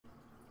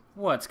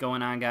What's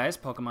going on, guys?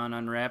 Pokemon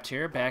Unwrapped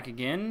here, back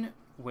again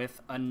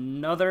with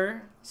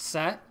another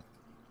set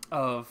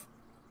of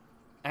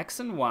X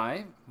and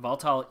Y,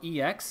 Yveltal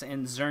EX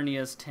and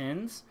Xerneas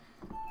tins.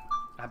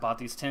 I bought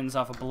these tins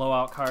off of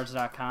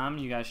blowoutcards.com.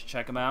 You guys should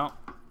check them out.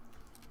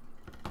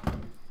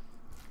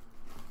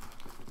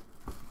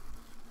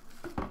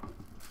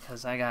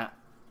 Because I got...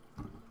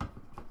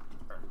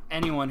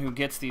 anyone who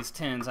gets these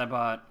tins, I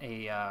bought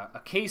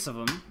a case of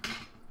them.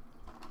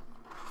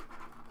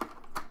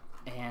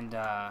 And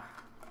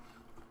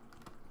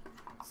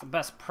it's the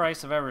best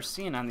price I've ever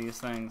seen on these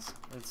things.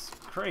 It's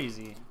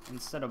crazy.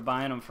 Instead of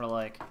buying them for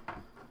like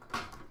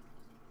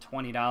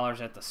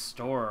 $20 at the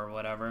store or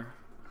whatever,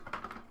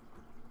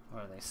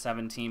 what are they,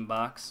 17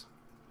 bucks?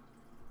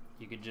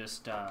 You could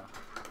just I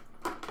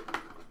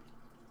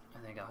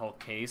think a whole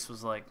case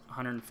was like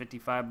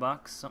 155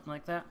 bucks, something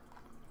like that.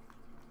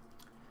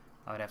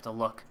 I would have to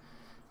look.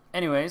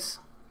 Anyways,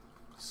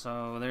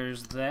 so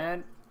there's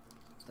that.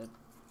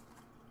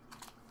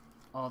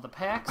 All the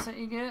packs that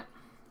you get,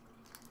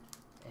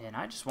 and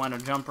I just want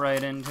to jump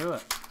right into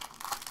it.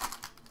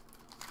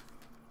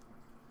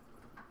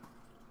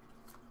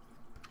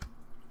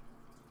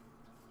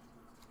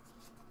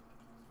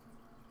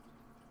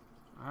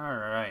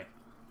 Alright,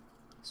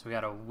 so we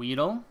got a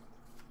Weedle,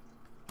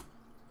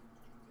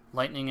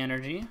 Lightning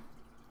Energy,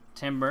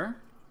 Timber,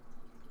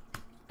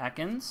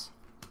 Ekans,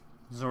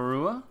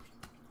 Zorua,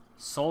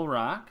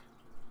 Solrock,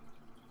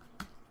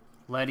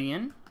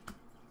 Ledian,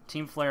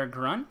 Team Flare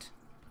Grunt,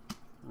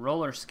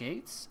 Roller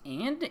Skates,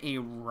 and a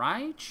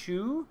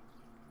Raichu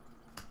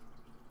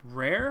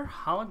rare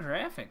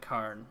holographic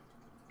card.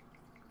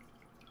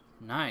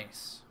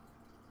 Nice.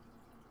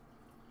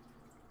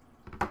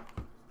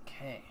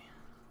 Okay.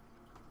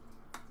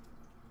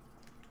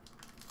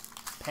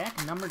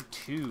 Pack number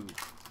 2.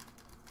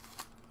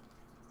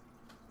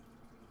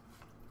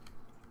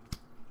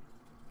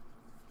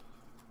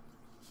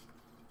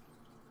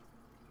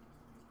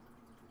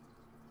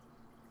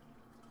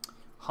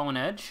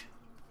 Honedge,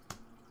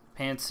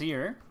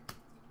 Panseer,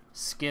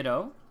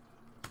 Skiddo,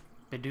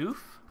 Bidoof,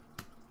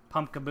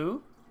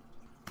 Pumpkaboo,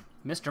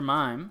 Mr.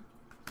 Mime,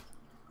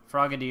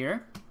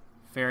 Frogadier,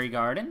 Fairy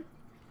Garden,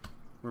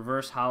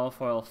 Reverse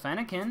Holofoil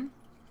Fennekin,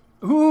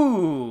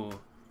 ooh,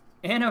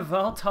 and a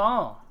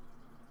Yveltal.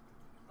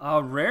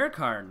 A rare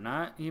card,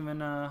 not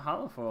even a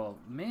Holofoil.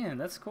 Man,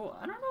 that's cool.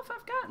 I don't know if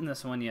I've gotten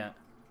this one yet.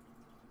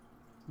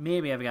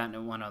 Maybe I've gotten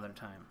it one other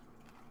time.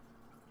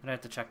 I'd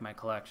have to check my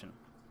collection.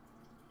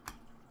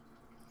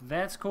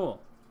 That's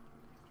cool.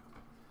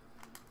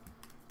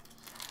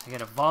 I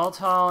got a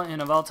Yveltal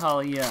and a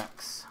Yveltal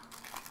EX.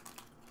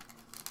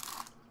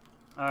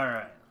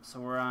 Alright, so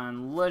we're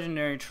on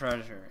Legendary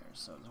Treasure.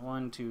 So it's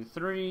 1, 2,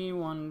 3,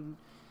 1,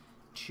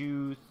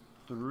 2,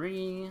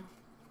 3.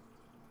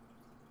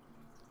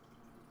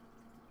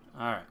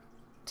 Alright.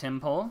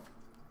 Timpole,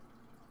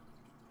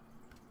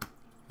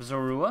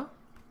 Zorua,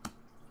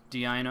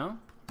 Deino,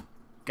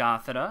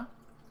 Gothita,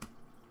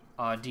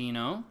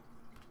 Audino,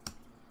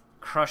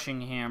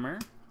 Crushing Hammer,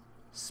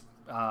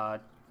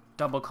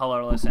 double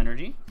colorless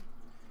energy.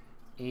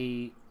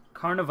 A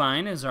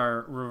Carnivine is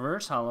our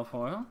reverse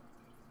holofoil,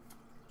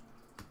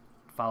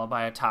 followed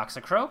by a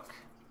Toxicroak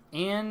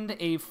and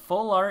a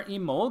full art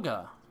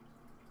Emolga.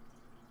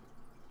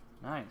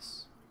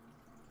 Nice.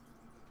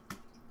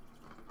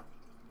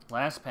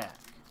 Last pack.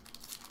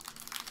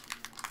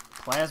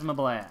 Plasma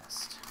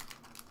Blast,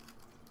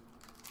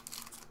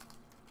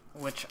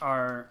 which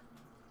are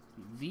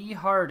the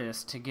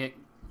hardest to get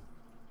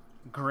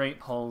great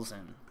pulls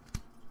in.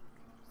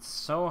 It's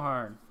so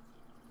hard.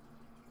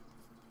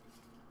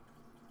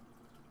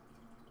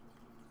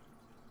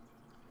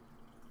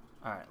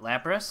 Alright,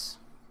 Lapras,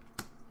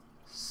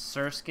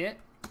 Surskit,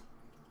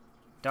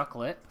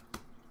 Ducklet,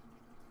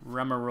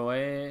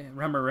 Remoroids,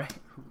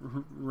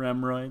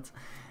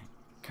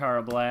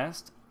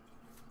 Carablast,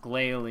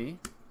 Glalie,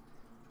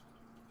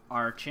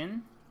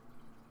 Archon,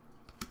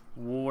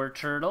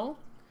 Warturtle,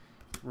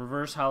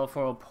 Reverse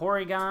Holofoil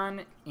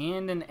Porygon,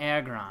 and an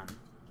Aggron.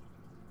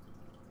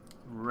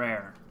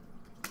 Rare.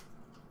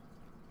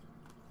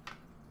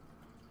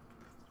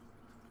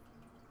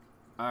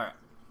 Alright,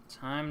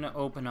 time to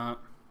open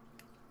up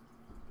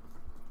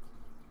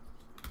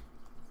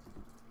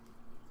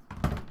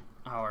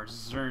our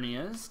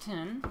Xerneas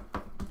tin.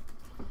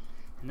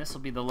 And this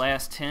will be the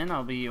last tin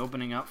I'll be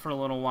opening up for a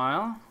little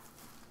while.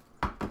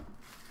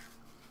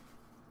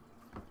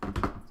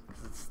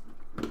 It's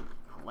the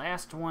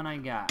last one I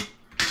got.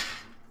 So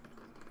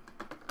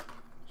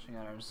we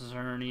got our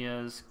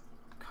Xerneas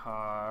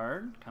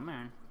card. Come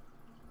here.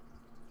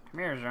 Come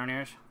here,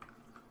 Xerneas.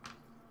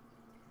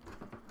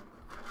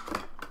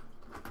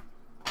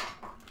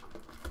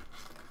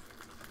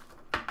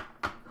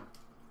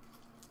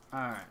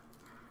 Alright.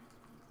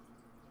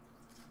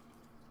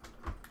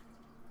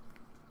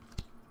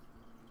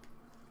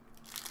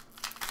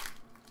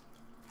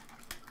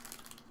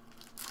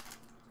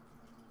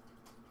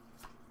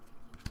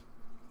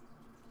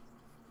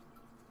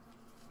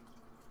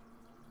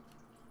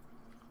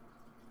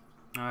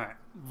 Alright.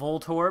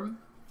 Voltorb,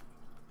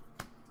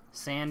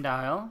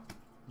 Sandile,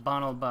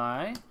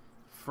 Bunnelby,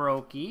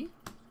 Froakie,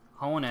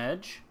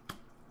 Honedge,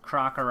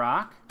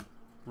 Krokorok,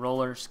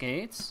 Roller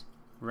Skates,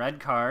 red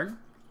card,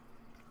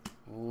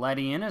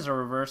 Ledian is a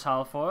reverse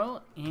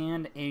holofoil,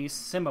 and a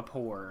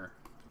Simipour.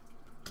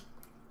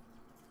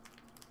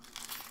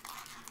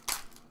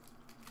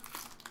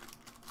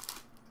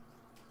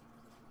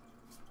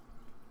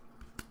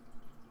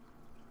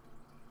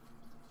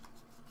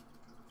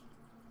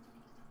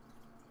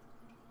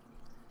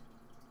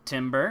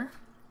 Timber,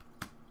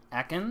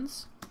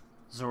 Ekans,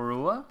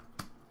 Zorua,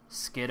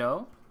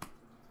 Skiddo,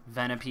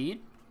 Venipede,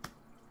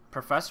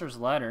 Professor's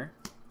Letter,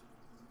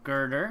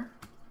 Girder,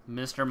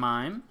 Mr.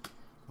 Mime,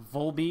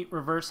 Volbeat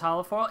reverse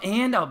holofoil,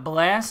 and a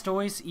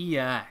Blastoise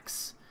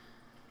EX.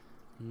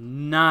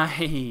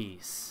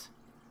 Nice.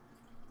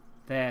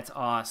 That's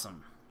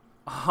awesome.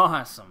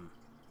 Awesome.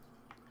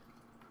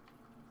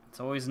 It's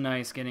always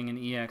nice getting an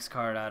EX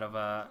card out of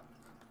a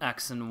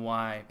X and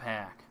Y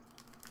pack.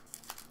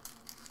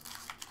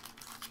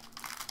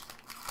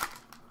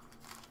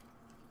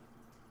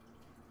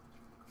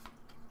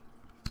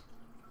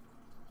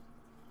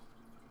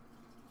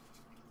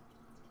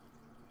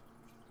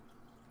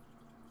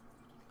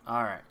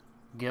 Alright,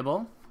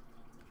 Gibble,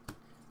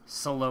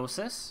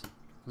 Solosis,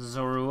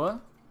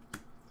 Zorua,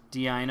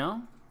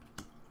 Deino,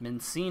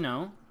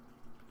 Mincino,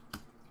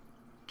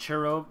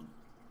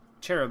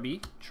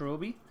 Cherubi,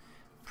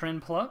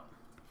 Prinplup,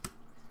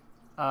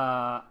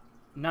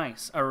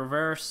 nice, a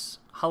reverse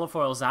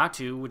holofoil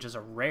Xatu, which is a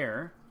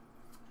rare,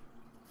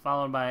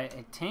 followed by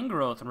a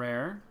Tangrowth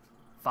rare,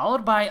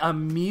 followed by a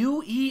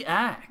Mew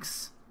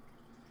EX.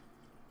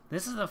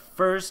 This is the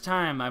first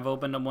time I've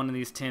opened up one of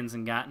these tins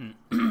and gotten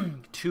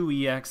 2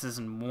 EXs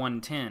in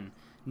one tin,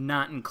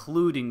 not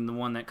including the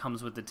one that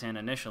comes with the tin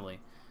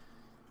initially.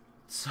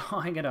 So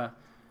I get a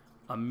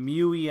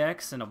Mew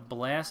EX and a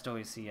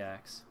Blastoise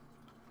EX.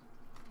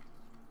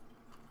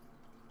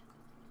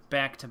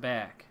 Back to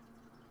back.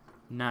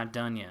 Not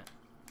done yet.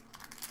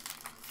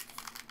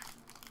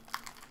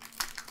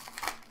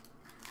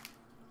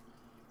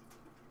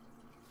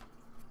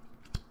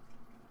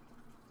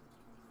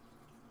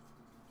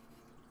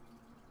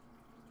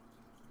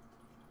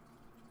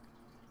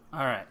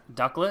 Alright,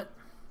 Ducklet,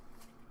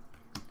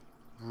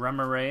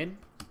 Remoraid,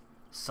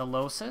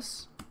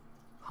 Solosis,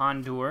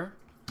 Hondour,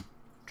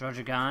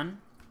 Drojagon,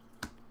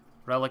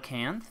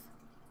 Relicanth,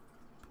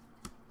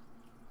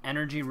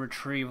 Energy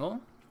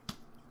Retrieval,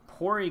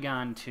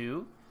 Porygon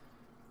 2,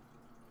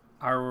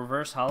 our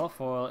reverse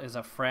holofoil is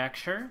a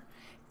Fracture,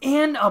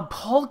 and a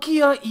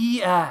Palkia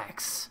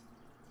EX!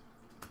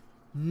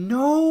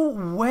 No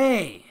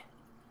way!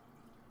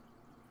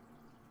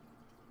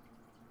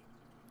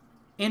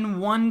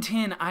 In one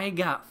tin, I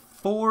got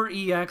 4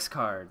 EX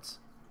cards.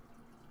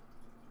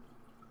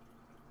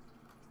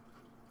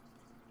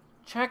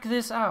 Check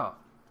this out.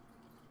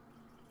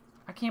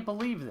 I can't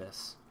believe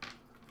this.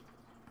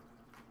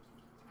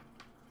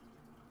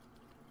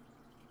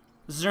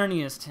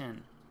 Xerneas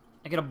tin.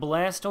 I get a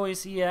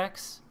Blastoise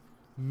EX,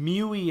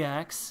 Mew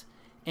EX,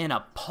 and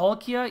a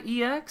Palkia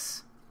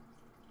EX?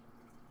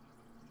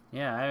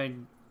 Yeah, I've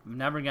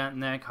never gotten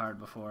that card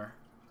before.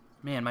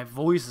 Man, my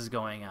voice is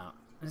going out.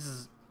 This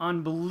is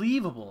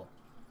unbelievable.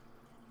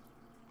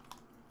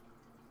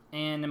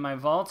 And in my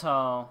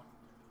Yveltal,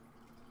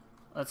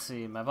 let's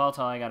see, my Yveltal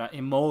I got a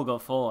Emolga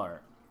full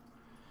art.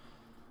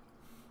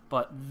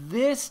 But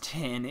this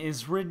tin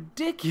is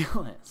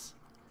ridiculous.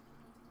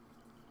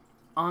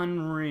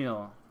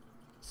 Unreal.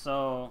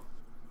 So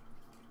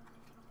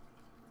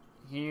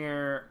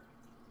here,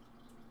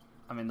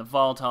 I mean the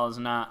Yveltal is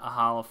not a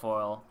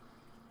holofoil,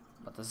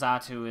 but the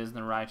Xatu is, the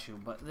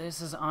Raichu. But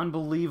this is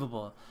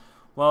unbelievable.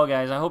 Well,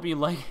 guys, I hope you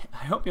like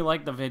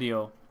the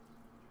video.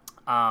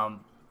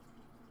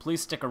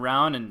 Please stick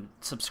around and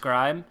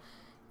subscribe.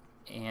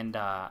 And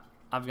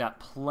I've got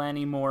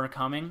plenty more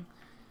coming.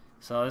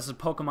 So this is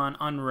Pokemon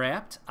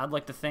Unwrapped. I'd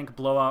like to thank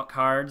Blowout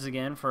Cards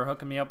again for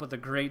hooking me up with a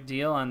great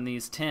deal on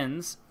these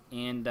tins.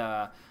 And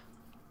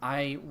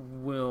I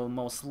will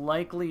most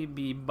likely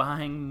be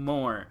buying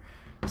more.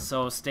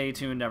 So stay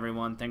tuned,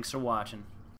 everyone. Thanks for watching.